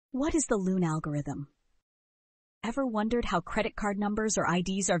What is the Luhn algorithm? Ever wondered how credit card numbers or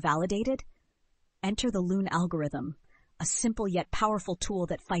IDs are validated? Enter the Luhn algorithm, a simple yet powerful tool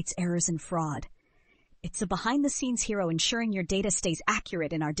that fights errors and fraud. It's a behind-the-scenes hero ensuring your data stays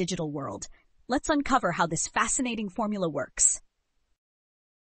accurate in our digital world. Let's uncover how this fascinating formula works.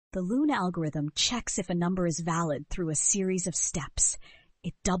 The Luhn algorithm checks if a number is valid through a series of steps.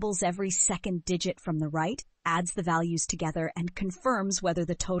 It doubles every second digit from the right, adds the values together, and confirms whether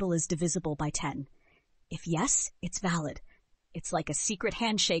the total is divisible by 10. If yes, it's valid. It's like a secret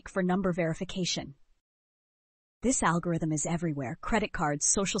handshake for number verification. This algorithm is everywhere: credit cards,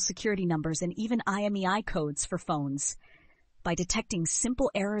 social security numbers, and even IMEI codes for phones. By detecting simple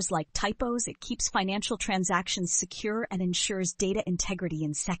errors like typos, it keeps financial transactions secure and ensures data integrity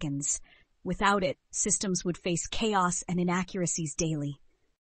in seconds. Without it, systems would face chaos and inaccuracies daily.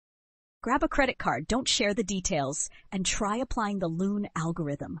 Grab a credit card, don't share the details, and try applying the Luhn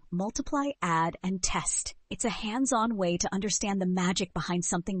algorithm. Multiply, add, and test. It's a hands-on way to understand the magic behind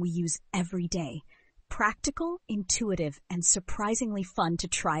something we use every day. Practical, intuitive, and surprisingly fun to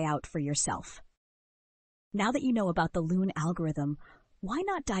try out for yourself. Now that you know about the Luhn algorithm, why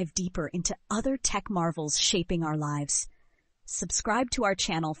not dive deeper into other tech marvels shaping our lives? Subscribe to our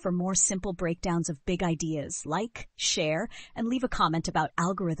channel for more simple breakdowns of big ideas. Like, share, and leave a comment about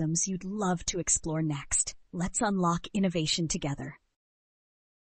algorithms you'd love to explore next. Let's unlock innovation together.